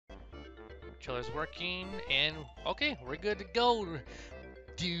Controller's working, and okay, we're good to go,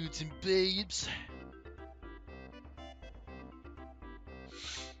 dudes and babes.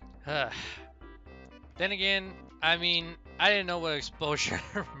 Then again, I mean, I didn't know what exposure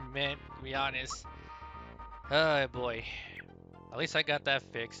meant, to be honest. Oh boy. At least I got that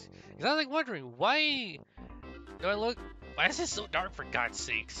fixed. Because I was like wondering, why do I look... Why is it so dark, for God's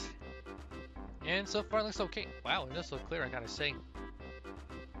sakes? And so far it looks okay. Wow, it does look clear, I gotta say.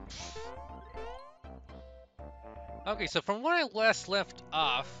 Okay, so from where I last left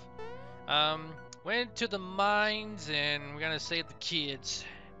off, went to the mines and we're gonna save the kids.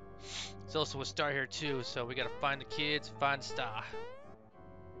 There's also a star here too, so we gotta find the kids, find the star.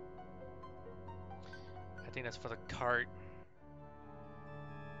 I think that's for the cart.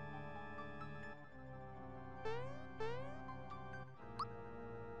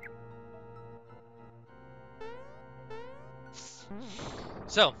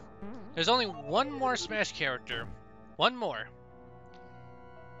 So, there's only one more Smash character. One more.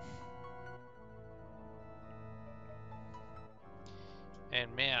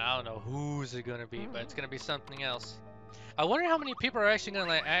 And man, I don't know who's it gonna be, but it's gonna be something else. I wonder how many people are actually gonna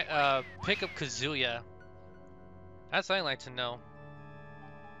like, pick up Kazuya. That's what I'd like to know.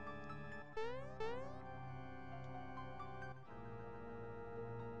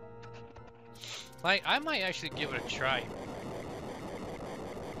 Like, I might actually give it a try.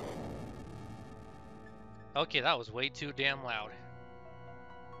 Okay, that was way too damn loud.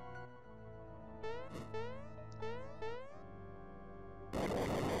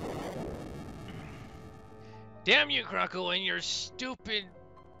 Damn you, Grunkle, and your stupid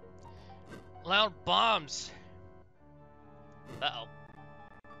loud bombs. Uh-oh.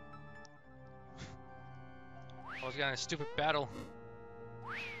 I was got a stupid battle.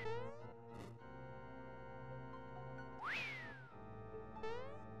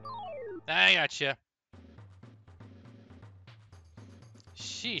 I gotcha.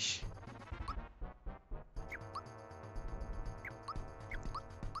 Sheesh.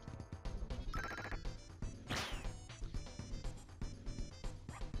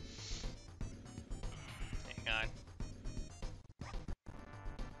 Hang on.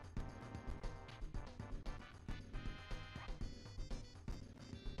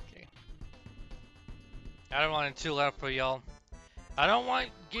 Okay. I don't want it too loud for y'all. I don't want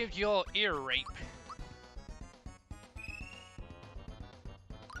to give y'all ear rape.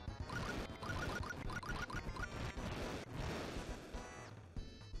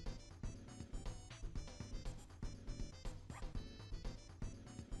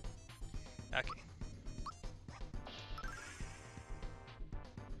 Okay.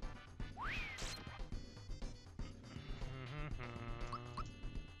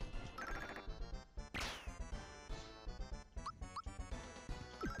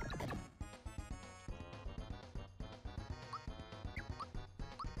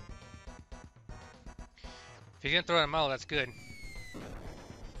 If he's gonna throw them out, that's good.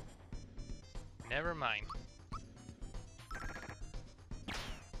 Never mind.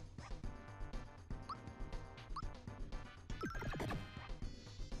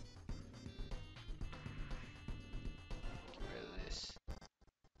 Get rid of this.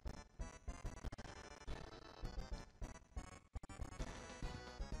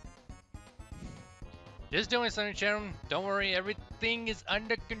 Just doing something, channel. Don't worry, everything is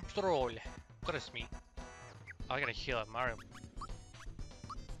under control. Trust me. Oh, I gotta heal up Mario.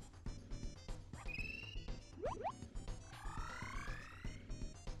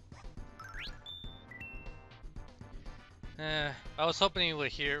 I was hoping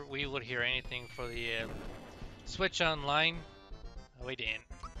we would hear anything for the Switch Online. Oh, we didn't.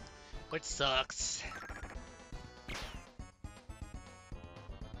 Which sucks.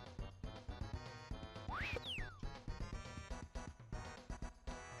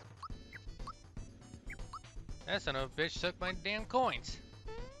 That son of a bitch took my damn coins.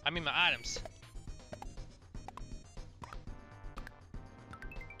 I mean my items.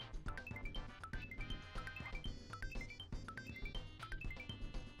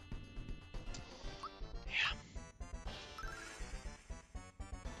 Yeah.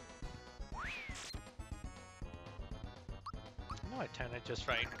 No, I timed it just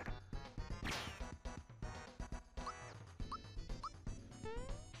right.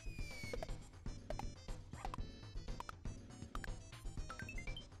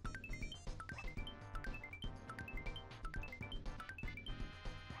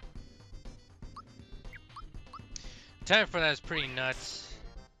 Time for that is pretty nuts.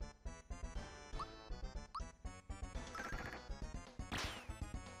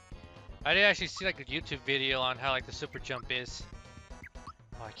 I did actually see like a YouTube video on how like the super jump is.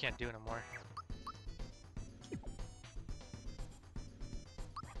 Oh, I can't do it anymore.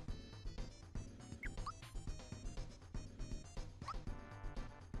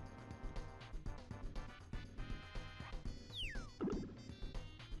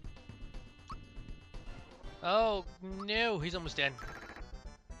 Oh no, he's almost dead.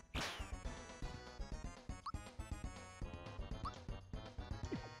 I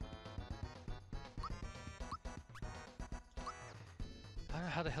don't know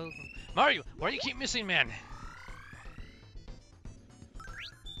how the hell... Mario, why do you keep missing, man?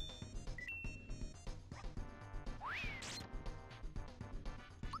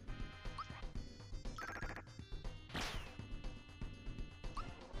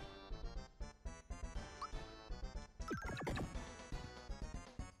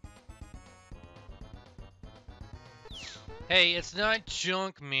 Hey, it's not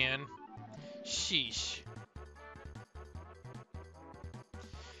junk, man. Sheesh.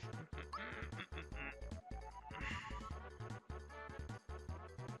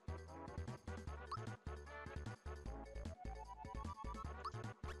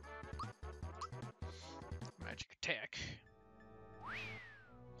 Magic attack.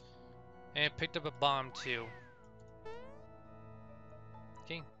 And picked up a bomb, too.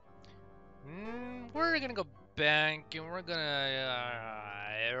 Okay. We're gonna go back and we're gonna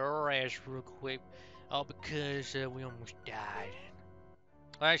rest real quick. Oh, because we almost died.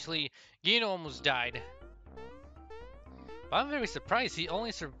 Well, actually, Gino almost died. But I'm very surprised he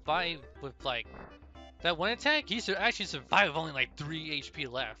only survived with like that one attack. He actually survived with only like 3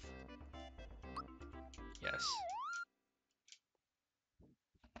 HP left. Yes.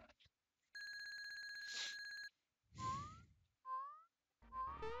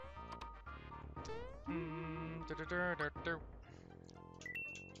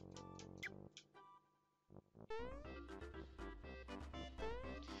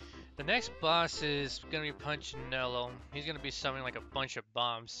 The next boss is gonna be Punchinello. He's gonna be summoning like a bunch of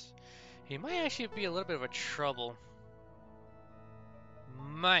bombs. He might actually be a little bit of a trouble.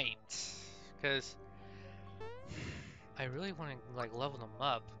 Might, because I really want to like level them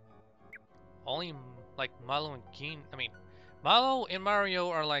up. Only like Malo and Gin. I mean, Malo and Mario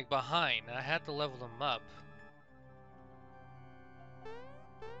are like behind. I had to level them up.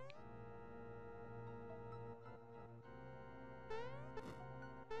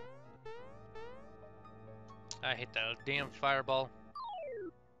 I hate that damn fireball.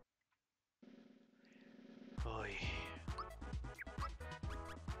 Boy.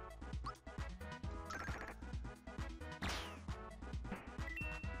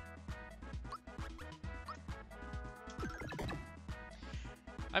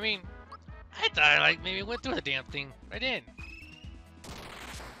 I mean, I thought I like maybe went through the damn thing. I didn't.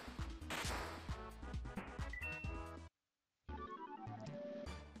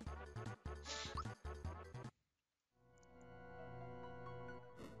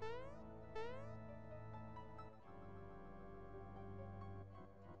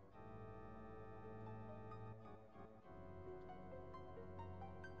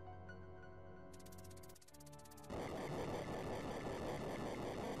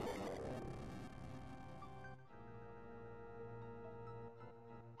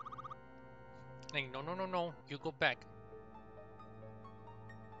 Like, no, no, no, no. You go back.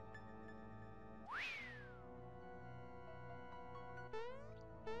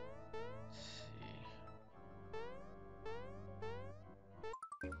 Let's see.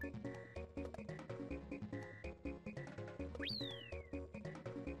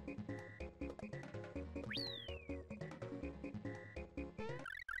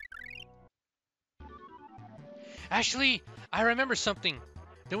 Actually, I remember something.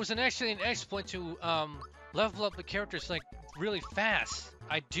 There was actually an exploit to level up the characters like really fast.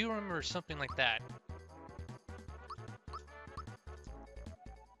 I do remember something like that.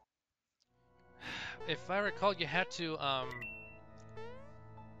 If I recall, you had to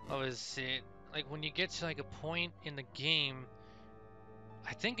what was it? Like when you get to like a point in the game,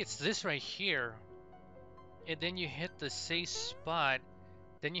 I think it's this right here, and then you hit the safe spot,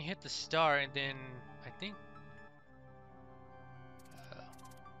 then you hit the star, and then I think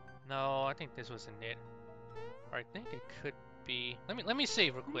no, I think this wasn't it. Or I think it could be. Let me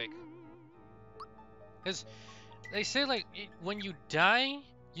save real quick. Cause they say like when you die,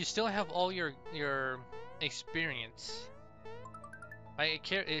 you still have all your experience.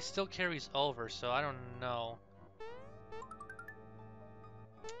 It still carries over, so I don't know.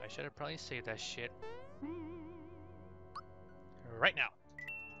 I should have probably saved that shit right now.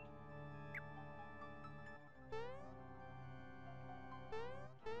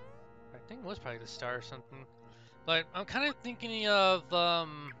 I think it was probably the star or something. But I'm kind of thinking of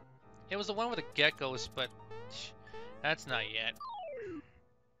it was the one with the geckos, but that's not yet.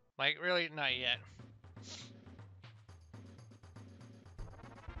 Like really, not yet.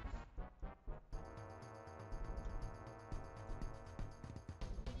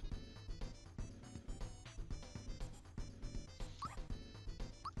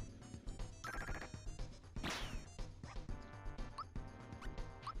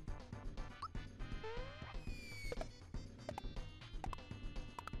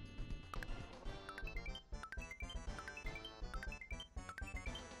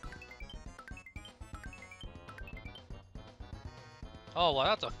 Oh, well,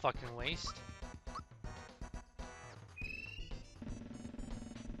 that's a fucking waste.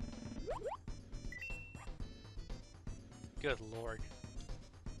 Good lord.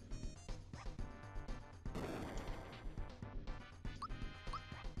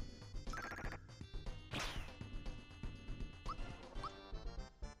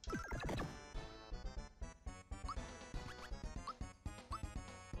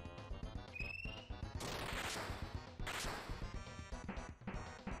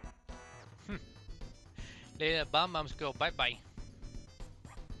 Let the bomb bombs go. Bye bye.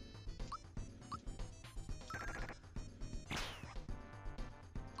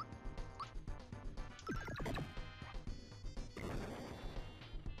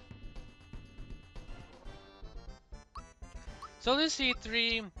 So this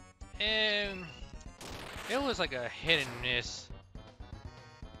E3, it was like a hit and miss.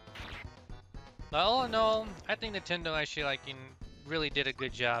 But all in all, I think Nintendo actually really did a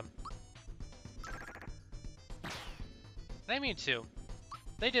good job. I mean too.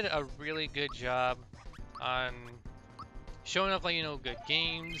 They did a really good job on showing off good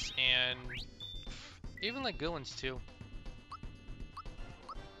games and even like good ones too.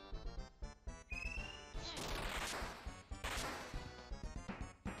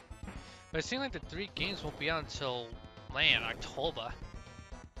 But it seems like the 3 games won't be out until October.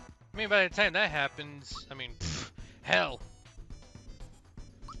 I mean, by the time that happens, I mean, hell,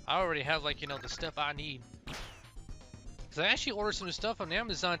 I already have the stuff I need. Cause I actually ordered some stuff on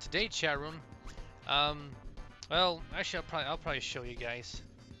Amazon today, chat room. Well, actually, I'll probably show you guys.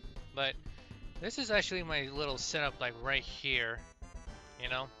 But this is actually my little setup, like right here. You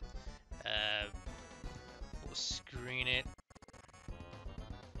know, we'll screen it.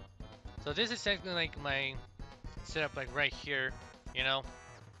 So this is technically like my setup, like right here. You know,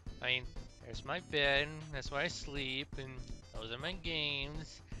 I mean, there's my bed. That's where I sleep, and those are my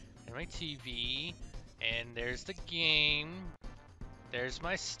games, and my TV, and there's the game. There's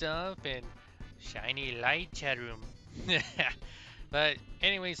my stuff, and shiny light, chat room. But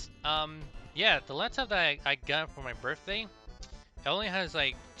anyways, yeah, the laptop that I got for my birthday, it only has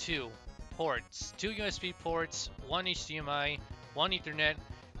like 2 ports, 2 USB ports, 1 HDMI, 1 Ethernet,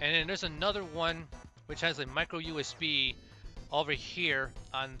 and then there's another one which has a micro USB over here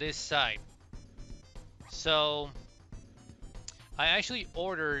on this side. So I actually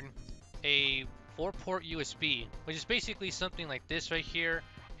ordered a 4-port USB, which is basically something like this right here,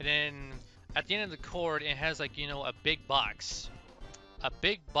 and then at the end of the cord it has like a big box. A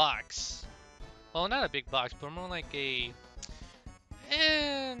big box. Well, not a big box, but more like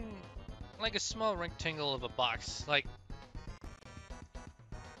like a small rectangle of a box, like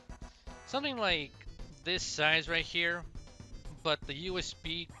something like this size right here, but the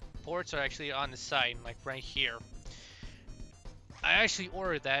USB ports are actually on the side, like right here. I actually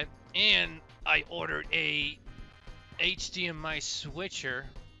ordered that, and I ordered a HDMI switcher,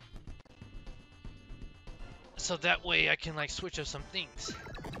 so that way I can like switch up some things.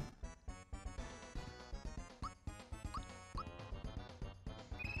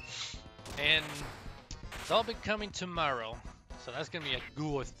 And it's all been coming tomorrow, so that's gonna be a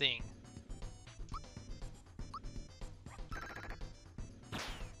good thing.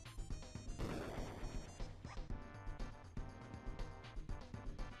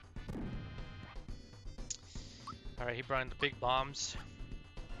 Alright, he brought in the big bombs.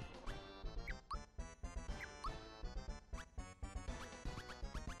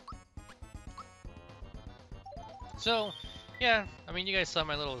 So, yeah, I mean, you guys saw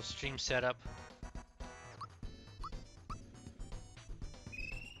my little stream setup.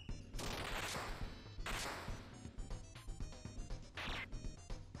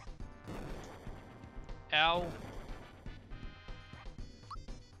 Ow.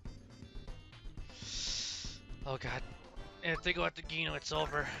 Oh god. If they go at the Gino, it's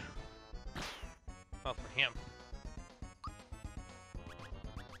over. Well, for him.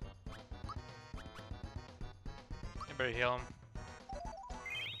 I better heal him.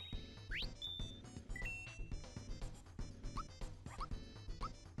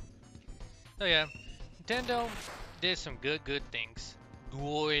 So yeah, Nintendo did some good things.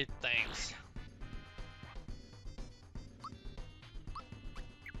 Good things.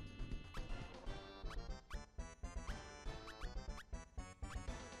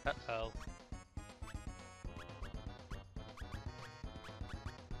 Uh-oh.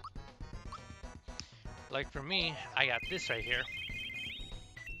 Like for me, I got this right here.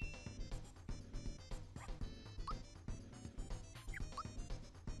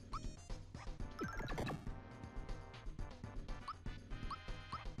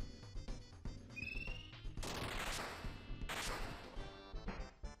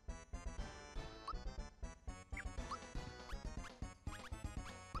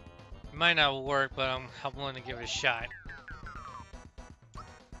 might not work, but I'm willing to give it a shot.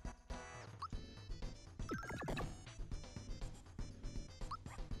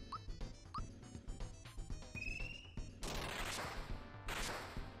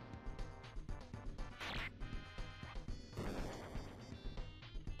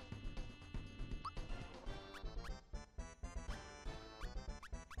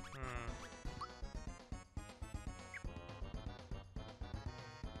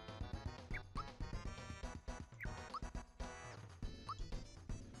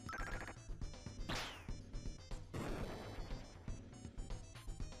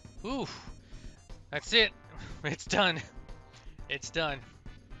 Oof. That's it. It's done. It's done.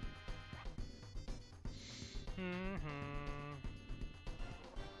 Hmm.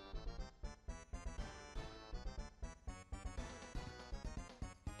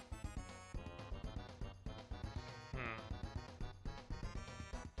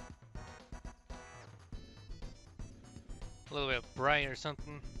 A little bit bright or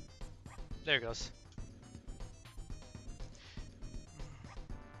something. There it goes.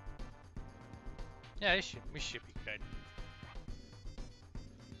 Yeah, we should be good.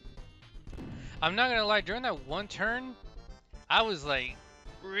 I'm not gonna lie, during that one turn, I was like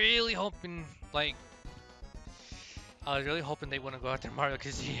really hoping, I was really hoping they wouldn't go after Mario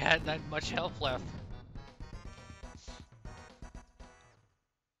because he had that much health left.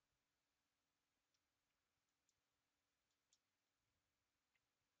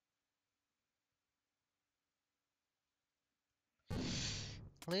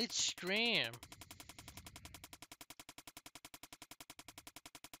 Let's scram.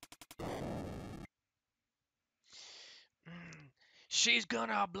 She's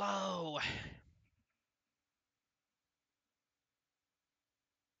gonna blow.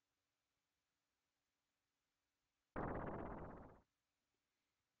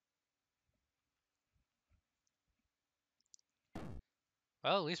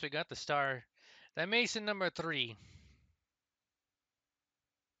 Well, at least we got the star. That makes it number 3.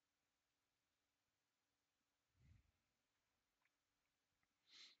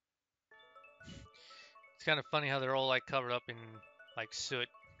 It's kind of funny how they're all like covered up in like soot.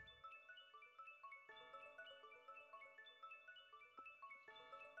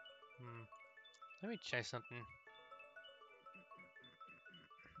 Let me check something.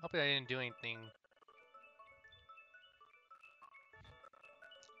 Hopefully I didn't do anything.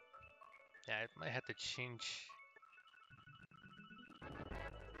 Yeah, I might have to change.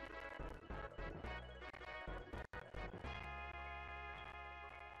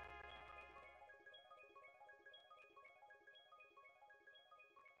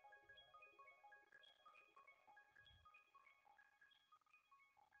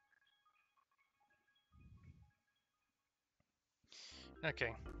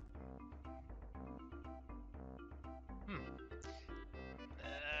 Okay. Man,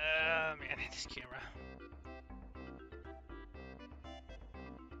 this camera.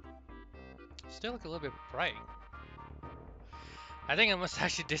 Still look a little bit bright. I think I must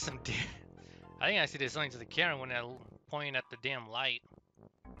actually did some. I think I actually did something to the camera when I pointed at the damn light.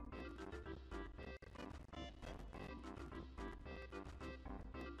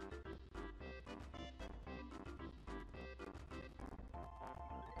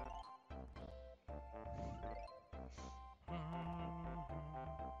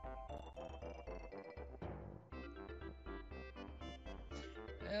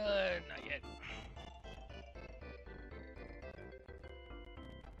 Not yet.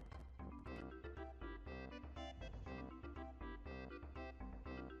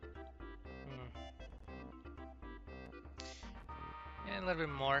 And a little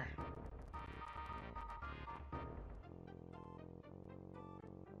bit more.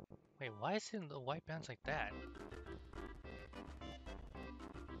 Wait, why is it in the white bands like that?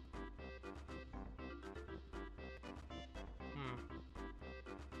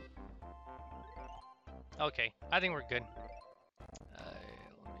 Okay, I think we're good. Let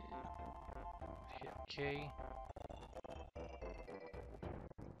me hit OK.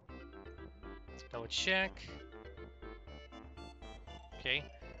 Double check. Okay,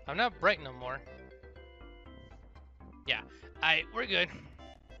 I'm not bright no more. Yeah, we're good.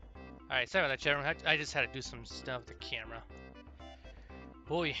 Alright, sorry about that, chat room. I just had to do some stuff with the camera.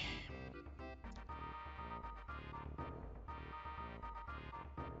 Boy.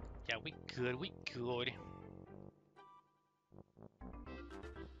 Yeah, we good, we good.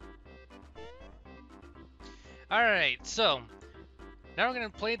 Alright, so now we're gonna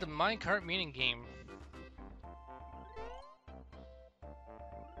play the minecart mini game.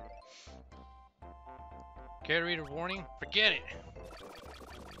 Care to read a warning? Forget it.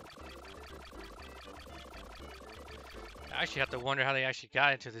 I actually have to wonder how they actually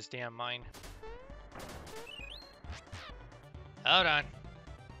got into this damn mine. Hold on.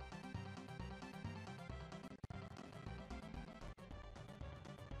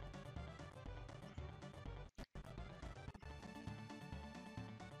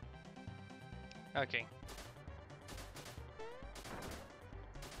 Okay.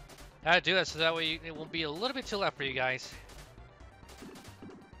 I do that so that way it won't be a little bit too left for you guys.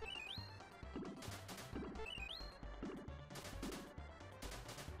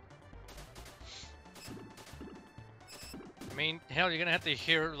 I mean, hell, you're gonna have to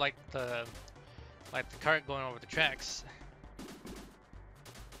hear like the cart going over the tracks.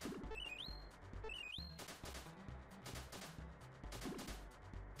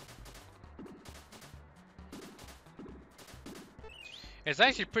 It's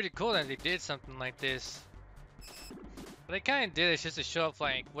actually pretty cool that they did something like this. But they kind of did it just to show off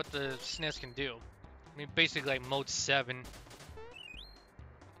like what the SNES can do. I mean, basically like mode 7.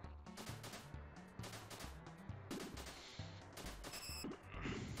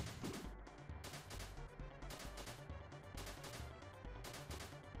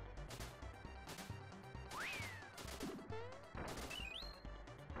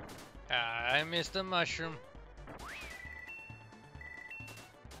 I missed the mushroom.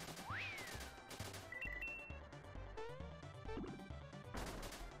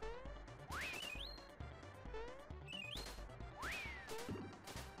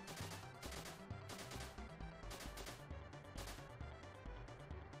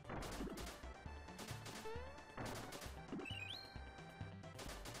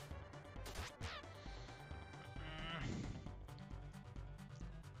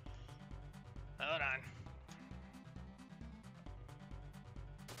 Hold on.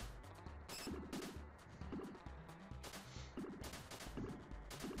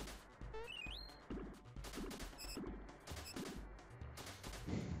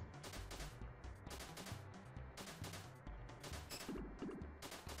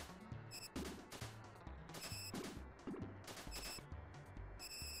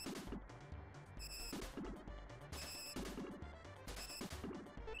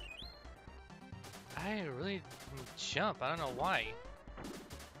 I really didn't jump. I don't know why.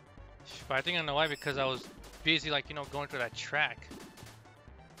 But I think I know why, because I was busy, like, you know, going through that track.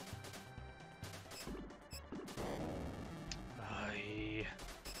 Aye.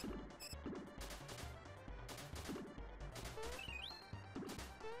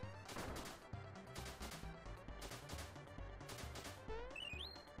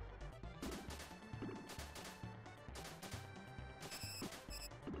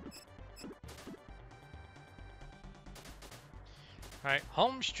 Alright,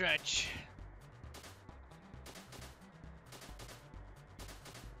 home stretch.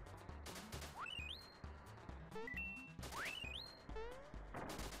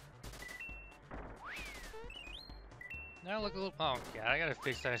 Now look a little. Oh god, I gotta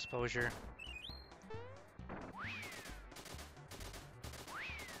fix that exposure.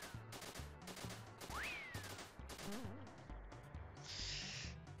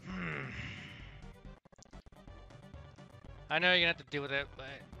 I know you're gonna have to deal with it, but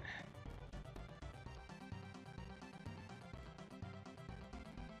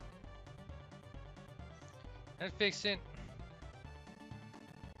let's fix it.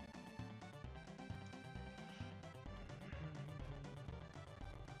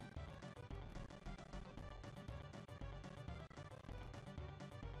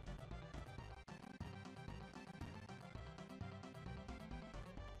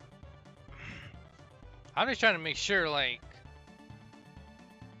 I'm just trying to make sure, like,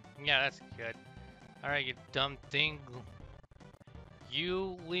 yeah, that's good. Alright, you dumb thing.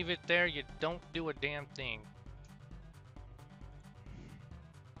 You leave it there, you don't do a damn thing.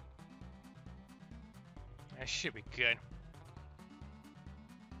 That should be good.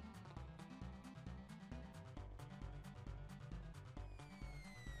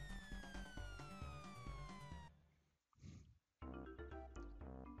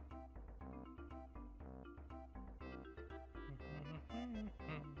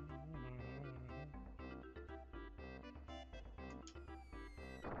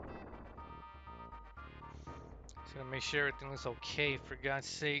 Just gonna make sure everything looks okay, for God's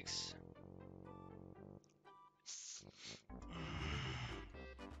sakes.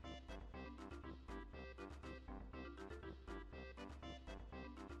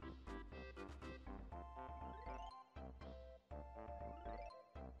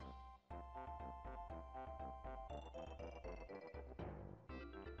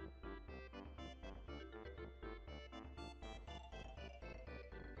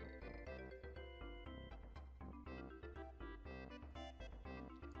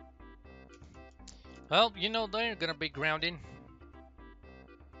 Well, you know they're gonna be grounded.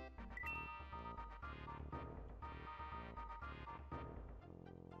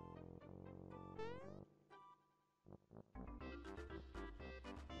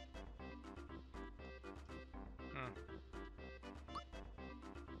 Hmm.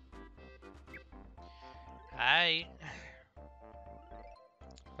 Hi.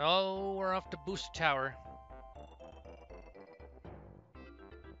 Oh, we're off the booster tower.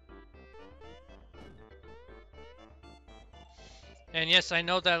 And yes, I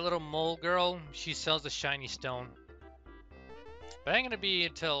know that little mole girl. She sells the shiny stone. But ain't gonna be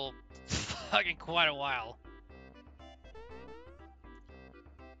until fucking quite a while.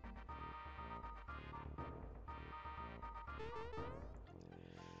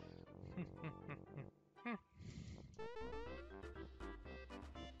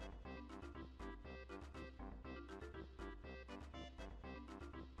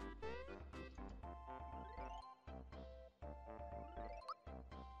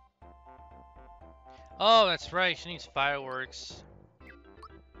 Oh, that's right. She needs fireworks.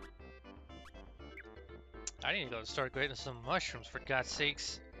 I need to go start getting some mushrooms for God's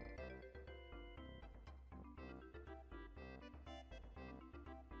sakes.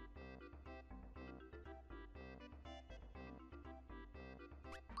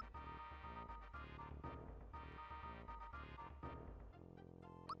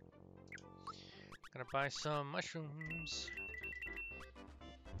 Gonna buy some mushrooms.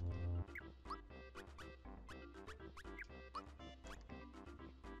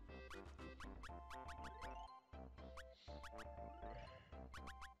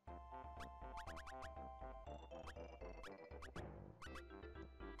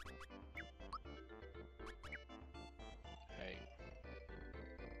 Hey.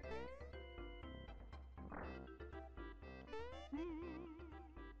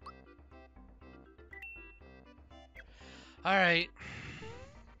 All right.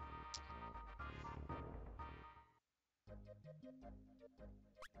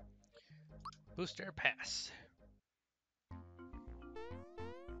 Booster pass.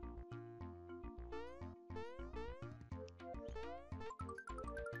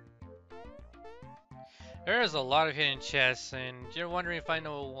 There is a lot of hidden chests, and you're wondering if I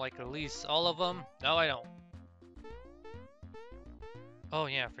know like at least all of them. No, I don't. Oh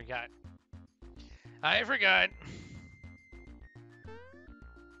yeah, I forgot. I forgot.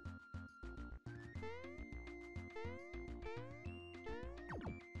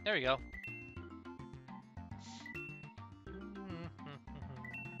 There we go.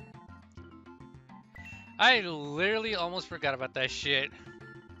 I literally almost forgot about that shit.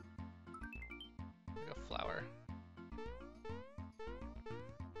 Like a flower.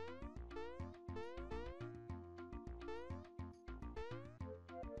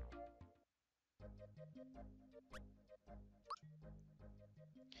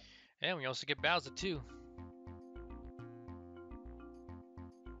 And we also get Bowser too.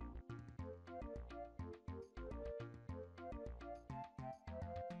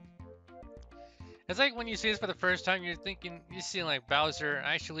 It's like when you see this for the first time, you're thinking, you're seeing like Bowser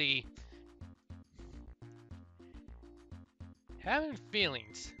actually having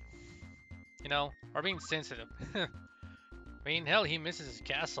feelings, you know, or being sensitive. I mean, hell, he misses his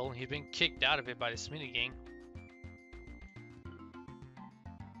castle. He's been kicked out of it by the Smitty gang.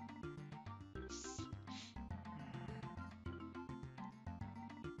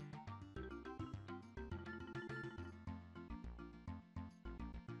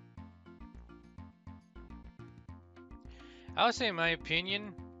 I would say, in my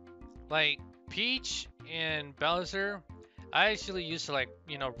opinion, like Peach and Bowser, I actually used to like,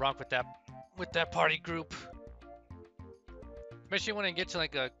 you know, rock with that party group. Especially when I get to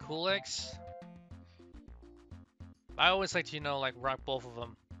like a Cool X, I always like to, you know, like rock both of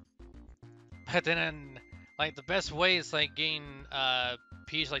them. But then, like the best way is like getting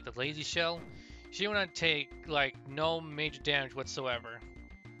Peach like the lazy shell. She wouldn't take like no major damage whatsoever.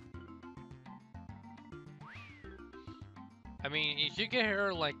 I mean, if you get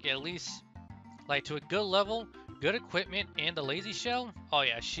her like at least like to a good level, good equipment, and the lazy shell, oh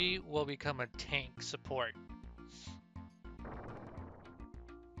yeah, she will become a tank support.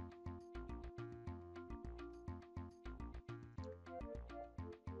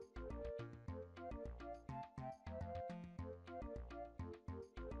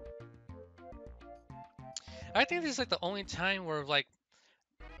 I think this is like the only time where like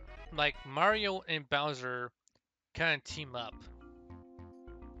Mario and Bowser kind of team up.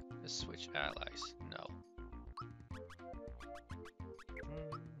 Let's switch allies. No.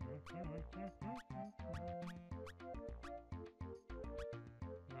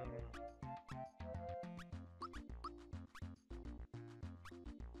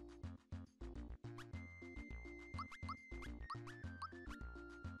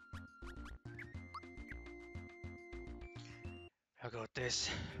 I'll go with this.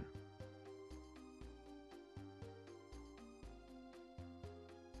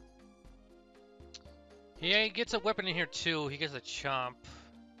 Yeah, he gets a weapon in here too. He gets a chomp.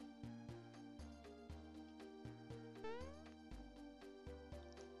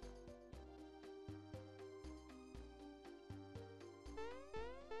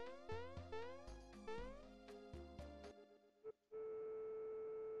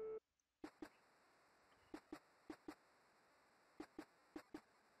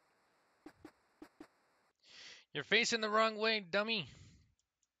 You're facing the wrong way, dummy.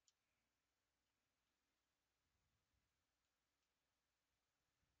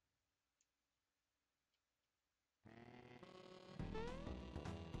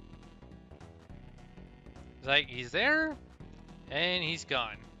 It's like, he's there, and he's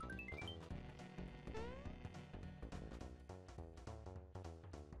gone.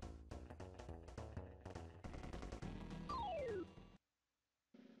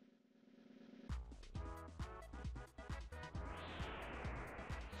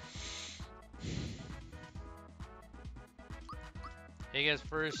 He gets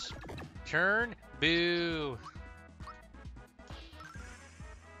first turn. Boo.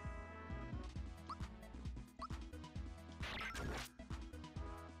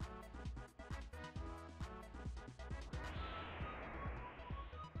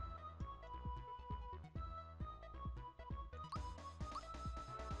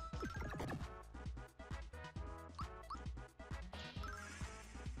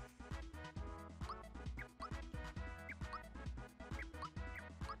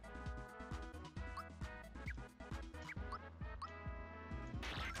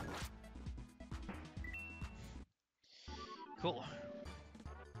 Cool.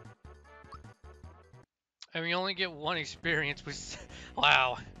 And we only get one experience, which is,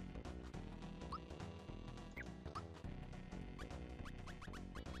 wow.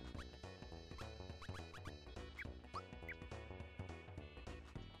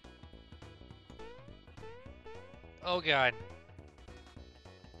 Oh god.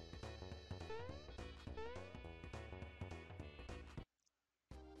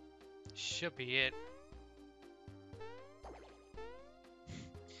 Should be it.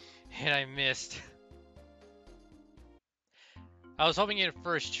 And I missed. I was hoping it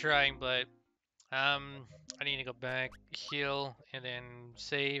first try, but I need to go back, heal, and then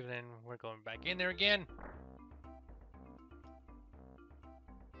save, and then we're going back in there again.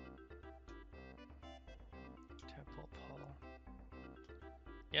 Temple Paul.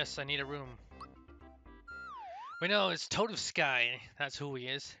 Yes, I need a room. We know it's Toad of Sky. That's who he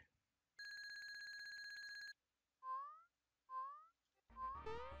is.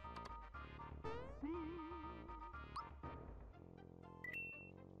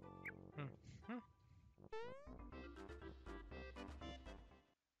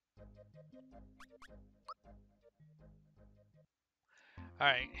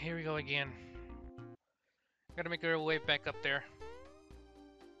 Alright, here we go again. Gotta make our way back up there.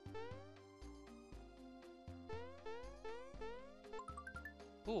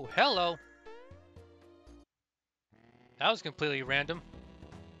 Ooh, hello! That was completely random.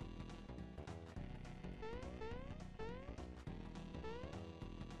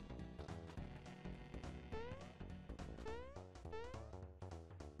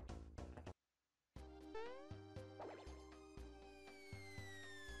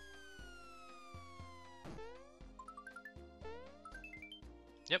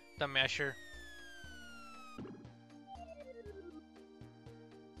 Yep, the masher.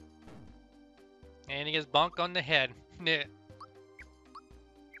 And he gets bonked on the head. Yeah.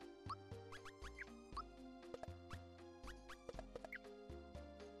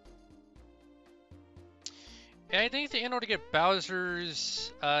 I think in order to get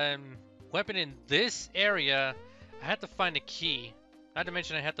Bowser's weapon in this area, I had to find a key. Not to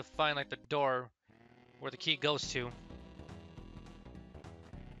mention I had to find like the door where the key goes to.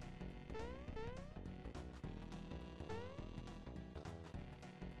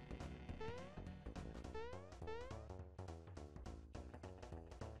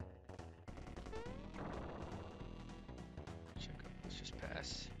 Let's just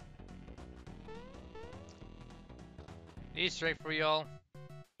pass. Easter egg for y'all.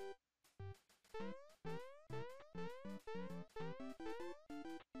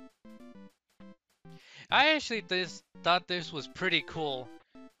 I actually thought this was pretty cool.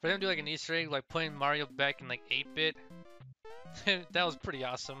 For them to do like an Easter egg, like putting Mario back in like 8-bit. That was pretty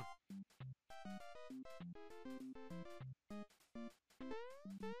awesome.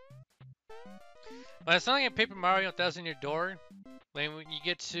 But it's not like in Paper Mario 1000 Year Door. When you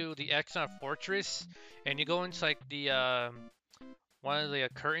get to the Exxon Fortress and you go into like the one of the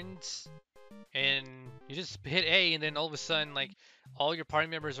curtains, and you just hit A, and then all of a sudden, like, all your party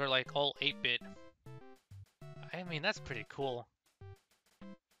members are like all 8-bit. I mean, that's pretty cool.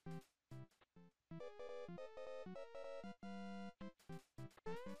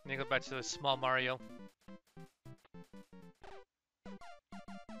 Let me go back to the small Mario.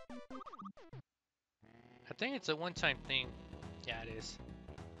 I think it's a one-time thing. Yeah, it is.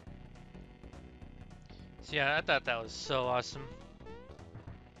 So yeah, I thought that was so awesome.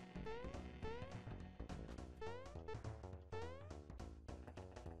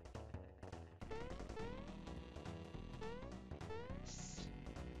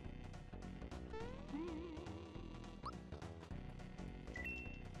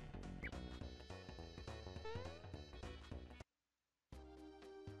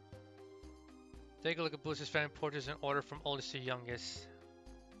 Take a look at Blizzard's fan portraits in order from oldest to youngest.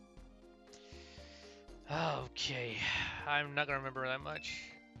 Okay, I'm not gonna remember that much.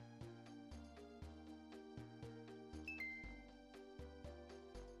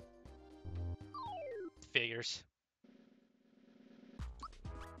 Figures.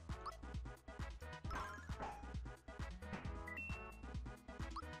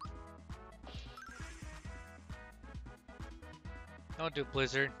 Don't do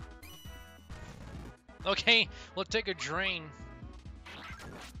Blizzard. Okay, we'll take a drain.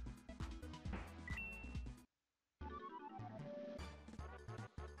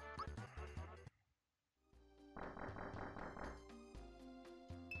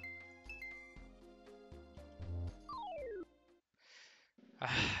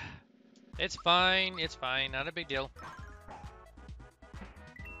 It's fine, not a big deal.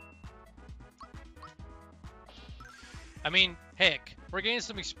 I mean, heck, we're getting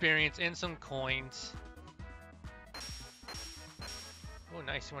some experience and some coins. Oh,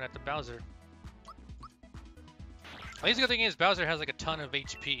 nice, he went after Bowser. At least the good thing is Bowser has like a ton of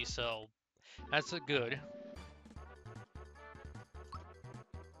HP, so that's a good.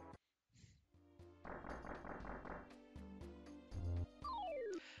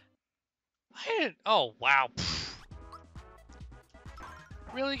 I didn't. Oh wow.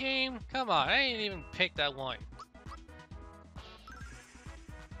 Really, game? Come on, I didn't even pick that one.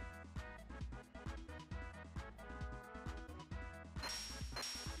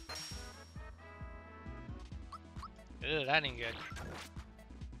 Ugh, that ain't good.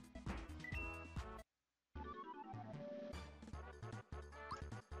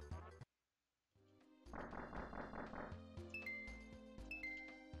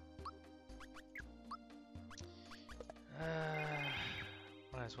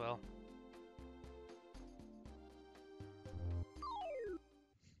 Might as well.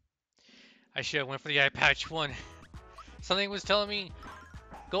 I should have went for the eye patch one. Something was telling me,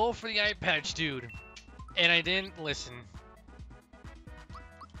 go for the eye patch, dude. And I didn't listen.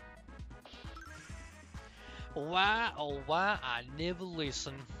 Why, oh why, I never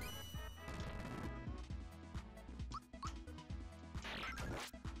listen.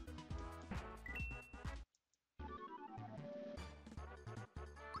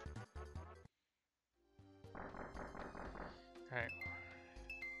 Alright.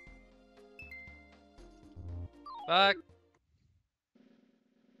 Fuck.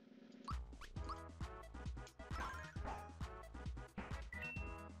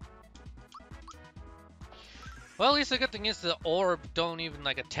 Well, at least the good thing is the orb don't even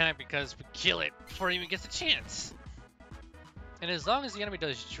like attack because we kill it before it even gets a chance. And as long as the enemy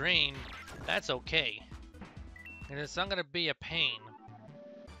does drain, that's okay. And it's not gonna be a pain.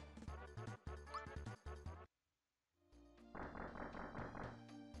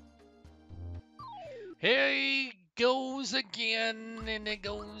 Here he goes again, and it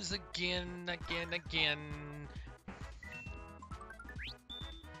goes again.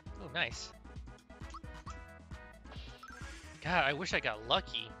 Oh, nice. God, I wish I got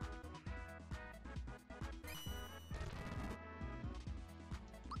lucky.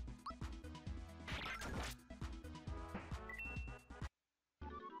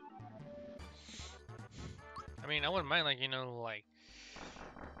 I mean, I wouldn't mind, like, you know, like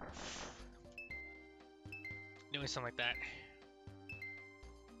doing something like that.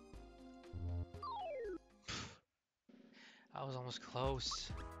 I was almost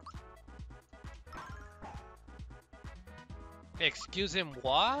close. Excuse him,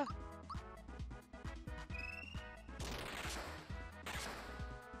 what?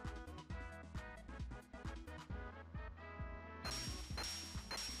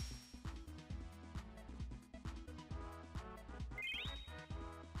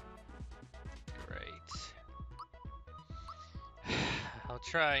 Great. I'll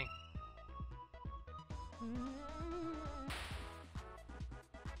try.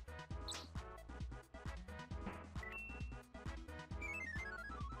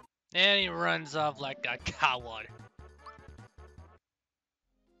 And he runs off like a coward.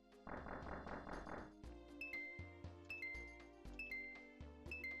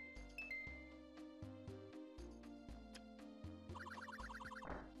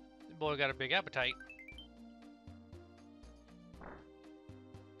 The boy got a big appetite.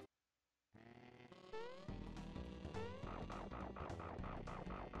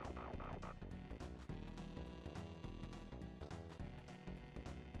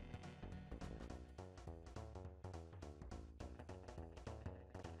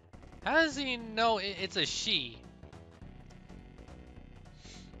 How does he know it's a she?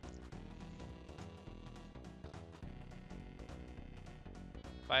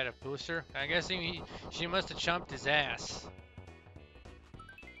 Fight a booster? I guess she must have chomped his ass.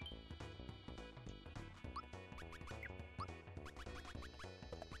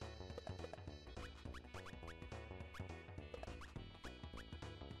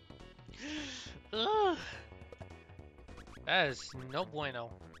 Ugh. That is no bueno.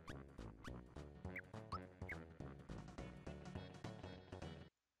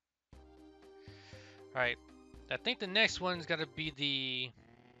 Alright. I think the next one's gotta be the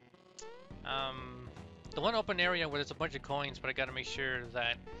one open area where there's a bunch of coins, but I gotta make sure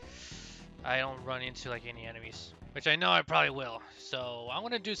that I don't run into like any enemies. Which I know I probably will. So I'm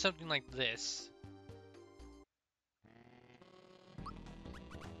gonna do something like this.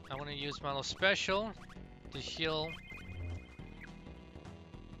 I'm gonna use my little special to heal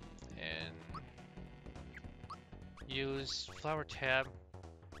and use flower tab.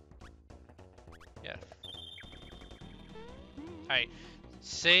 Yeah. Alright.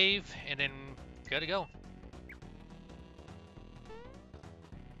 Save and then gotta go.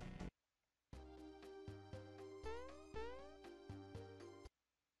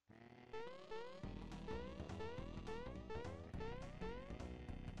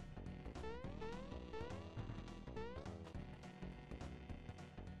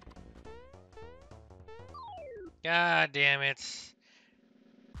 God damn it.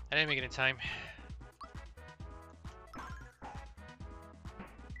 I didn't make it in time.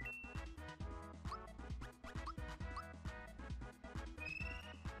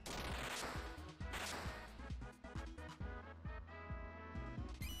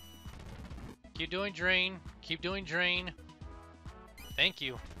 Keep doing drain. Keep doing drain. Thank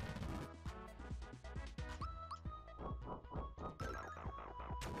you.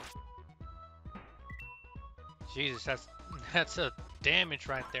 Jesus, that's a damage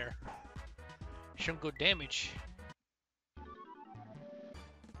right there. Some good damage.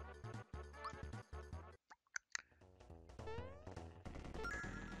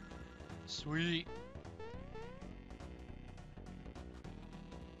 Sweet.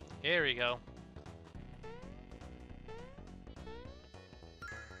 Here we go.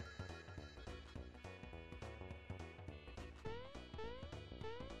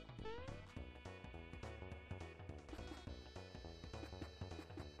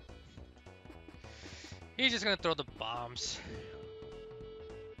 He's just gonna throw the bombs.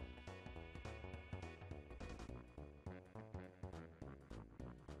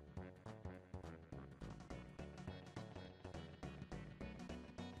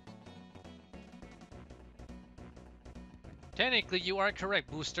 Technically, you are correct,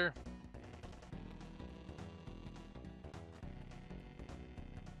 Booster.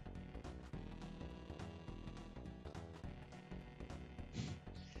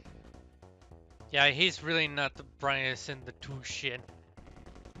 Yeah, he's really not the brightest in the two shit.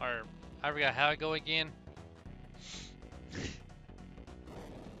 Or, I forgot how I go again.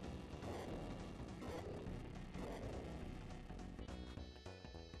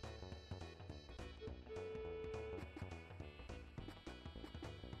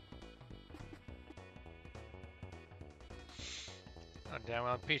 Oh damn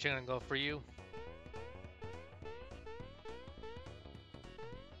well, Peach, I'm gonna go for you.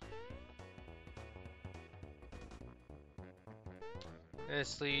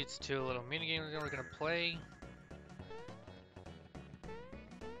 This leads to a little minigame we're gonna play.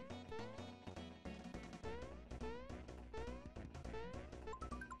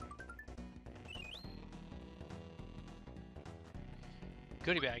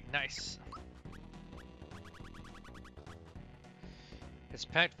 Goodie bag, nice. It's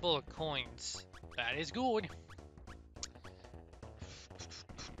packed full of coins. That is good.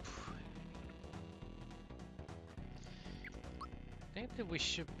 I think that we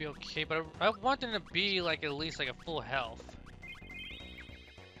should be okay, but I want them to be like at least like a full health.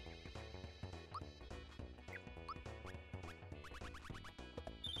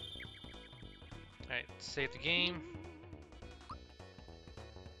 Alright, save the game.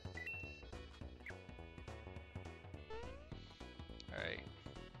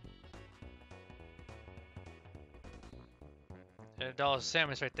 And all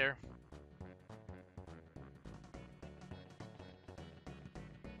Samus right there.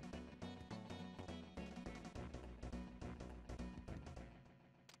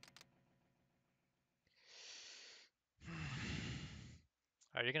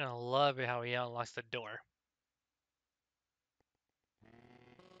 Alright, you're gonna love it how he unlocks the door.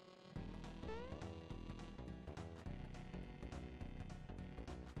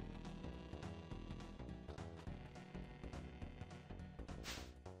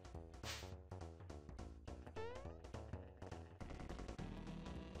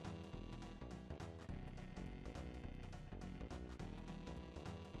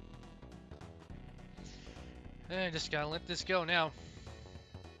 And just gotta let this go now.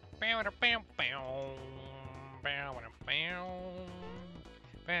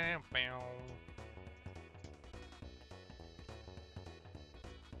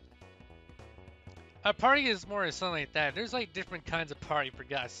 A party is more of something like that. There's like different kinds of party, for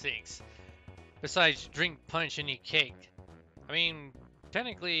God's sakes. Besides drink, punch, and eat cake. I mean,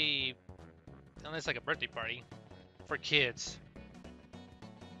 technically, unless like a birthday party for kids.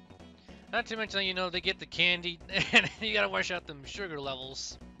 Not to mention, you know, they get the candy, and you gotta watch out them sugar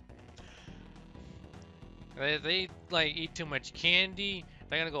levels. They like eat too much candy,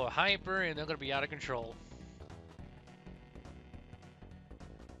 they're gonna go hyper, and they're gonna be out of control.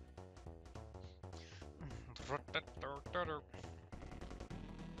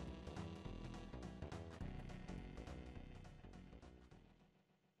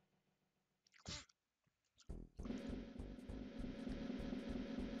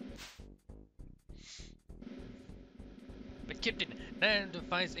 But Captain, that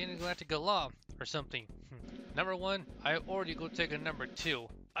defies intergalactic law or something. Number one, I already go take a number two.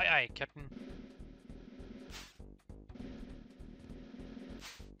 Aye aye, Captain.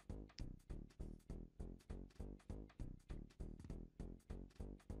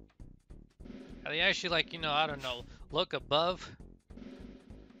 Are they actually like, you know, I don't know, look above?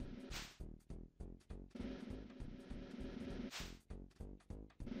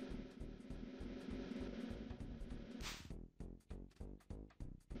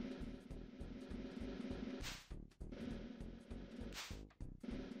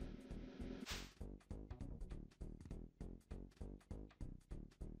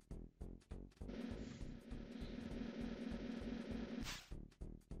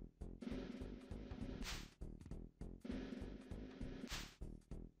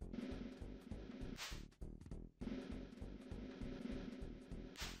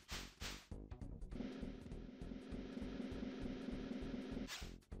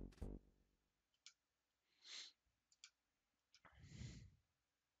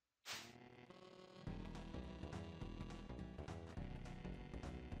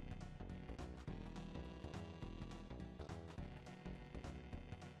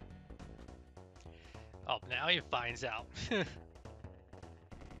 Oh, now he finds out.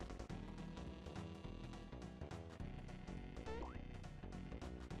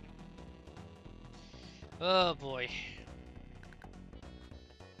 Oh boy.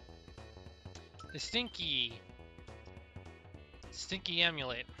 The stinky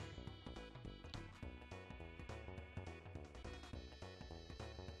amulet.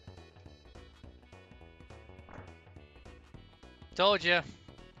 Told ya.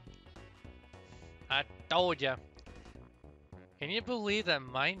 I told ya. Can you believe that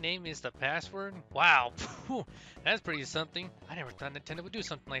my name is the password? Wow. That's pretty something. I never thought Nintendo would do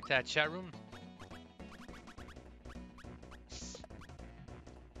something like that, chat room.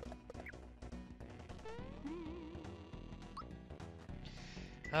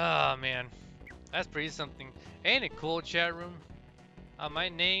 Oh man. That's pretty something. Ain't it cool, chat room? My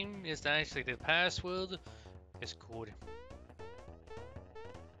name is actually the password. It's cool.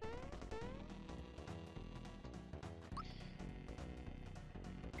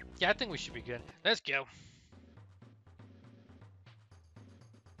 Yeah, I think we should be good. Let's go.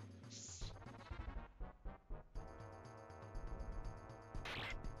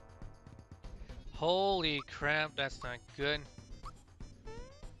 Holy crap, that's not good.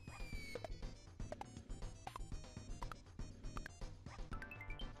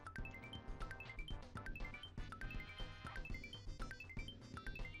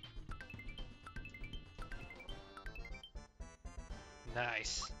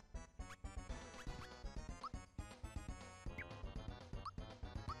 Nice.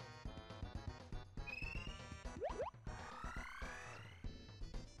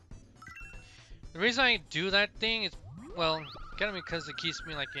 The reason I do that thing is, well, kind of because it keeps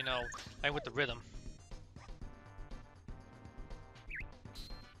me like, you know, like with the rhythm.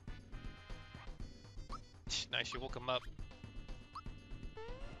 Nice, you woke him up.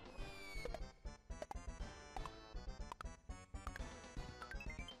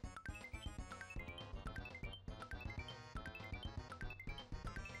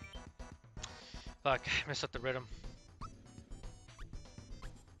 Fuck, I messed up the rhythm.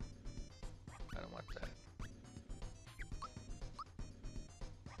 I don't want that.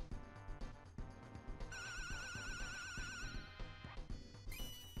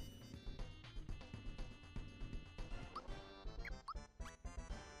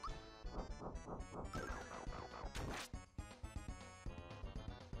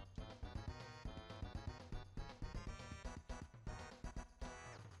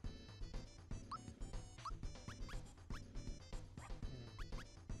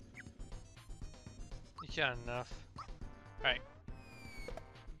 You got enough. Alright.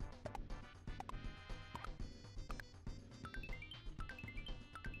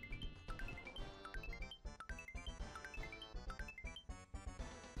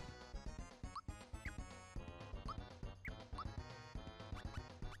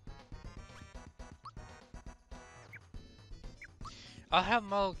 I'll have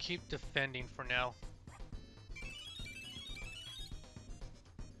Mo keep defending for now.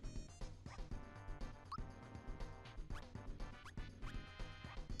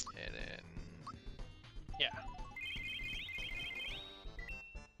 And then... yeah.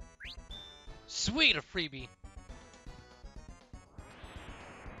 Sweet, a freebie!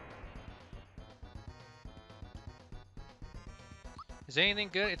 Is anything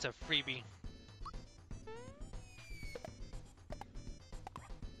good? It's a freebie.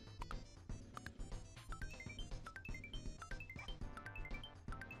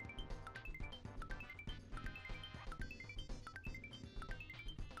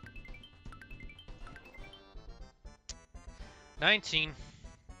 $19.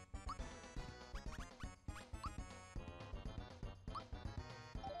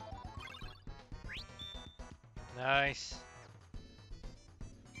 Nice.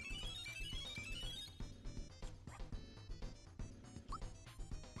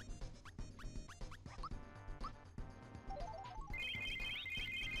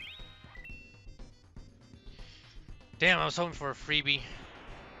 Damn, I was hoping for a freebie.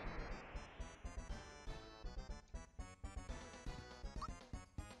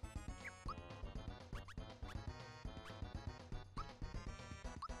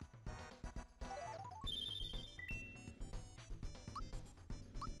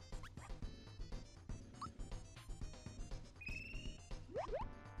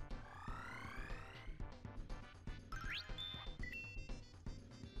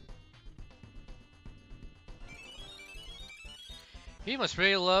 He must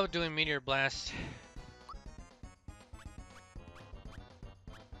really love doing Meteor Blast.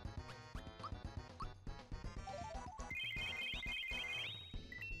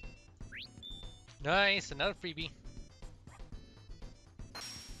 Nice, another freebie.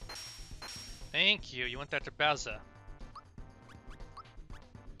 Thank you, you want that to Bowser.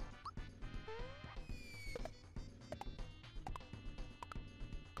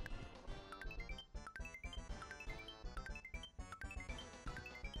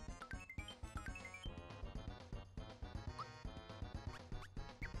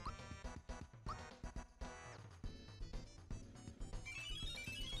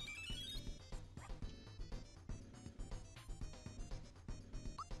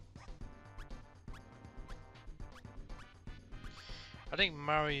 I think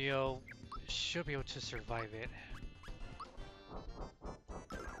Mario should be able to survive it.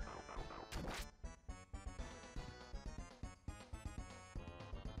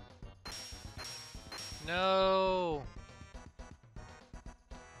 No.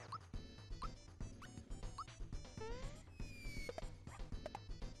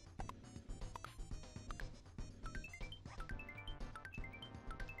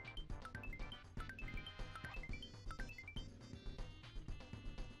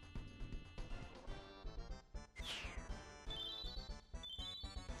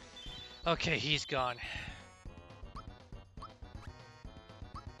 Okay, he's gone.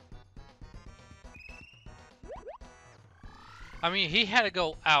 I mean, he had to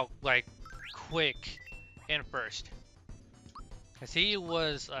go out, like, quick in first. Because he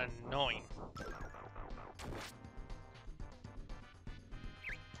was annoying.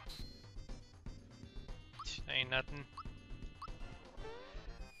 Ain't nothing.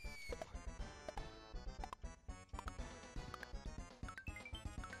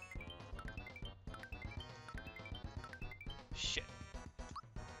 Shit.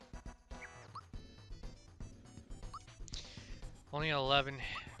 Only 11.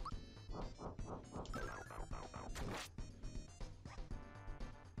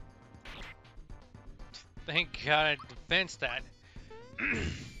 Thank God I defensed that.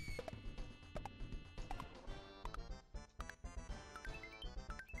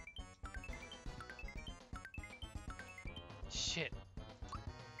 shit.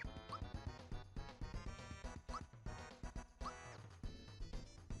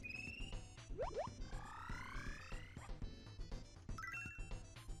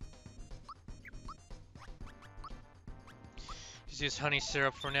 Just use honey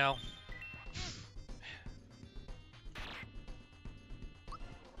syrup for now.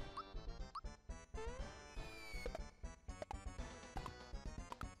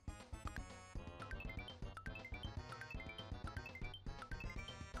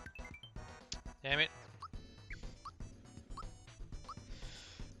 Damn it.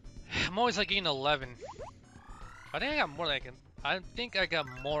 I'm always like getting 11. I think I got more than I think I got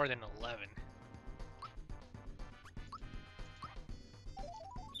more than 11.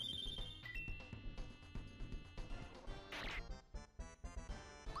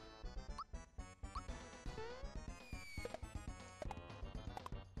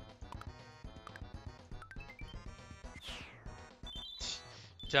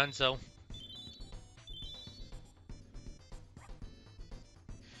 Dunzo.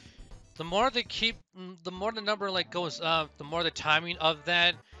 The more they keep, the more the number like goes up, the more the timing of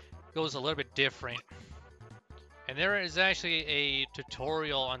that goes a little bit different. And there is actually a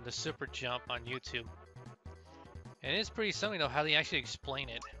tutorial on the super jump on YouTube. And it's pretty something though how they actually explain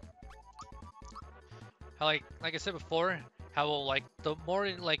it. How like I said before, how like the more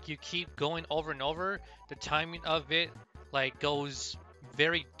like you keep going over and over, the timing of it like goes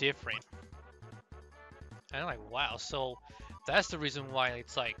very different. And I'm like, wow, so that's the reason why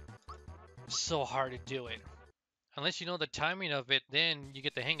it's like so hard to do it. Unless you know the timing of it, then you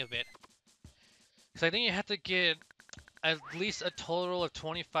get the hang of it. Because I think you have to get at least a total of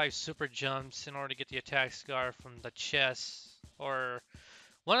 25 super jumps in order to get the attack scar from the chest or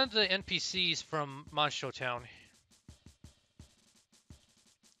one of the NPCs from Monstro Town.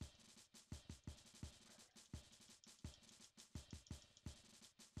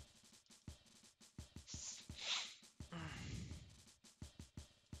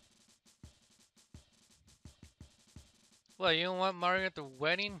 Well, you don't want Mario at the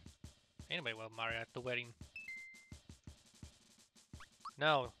wedding? Anybody want Mario at the wedding?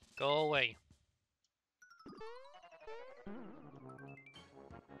 No, go away.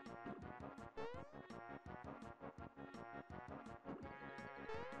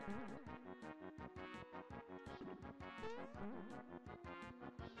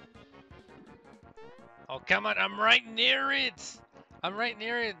 Oh, come on, I'm right near it! I'm right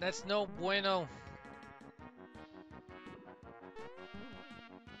near it, that's no bueno.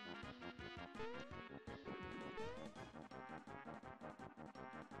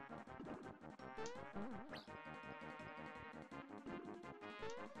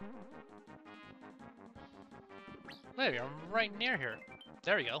 Wait, I'm right near here.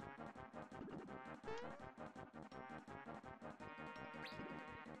 There we go.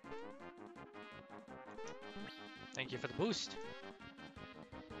 Thank you for the boost.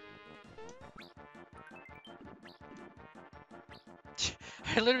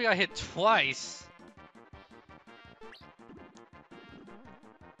 I literally got hit twice.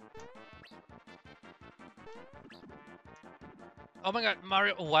 Oh my god,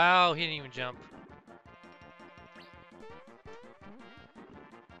 Mario. Wow, he didn't even jump.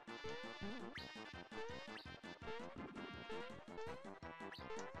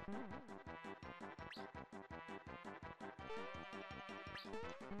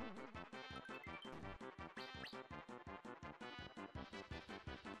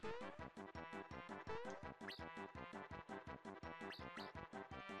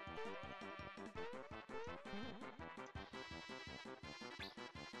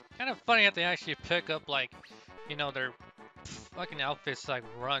 Kind of funny that they actually pick up, like, you know, their fucking outfits, like,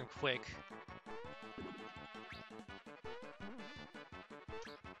 run quick.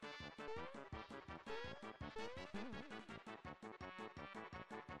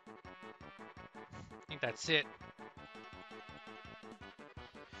 I think that's it.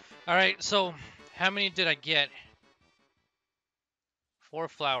 Alright, so, how many did I get? 4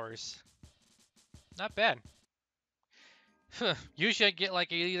 flowers. Not bad. Usually I get,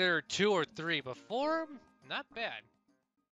 like, either 2 or 3, but 4? Not bad.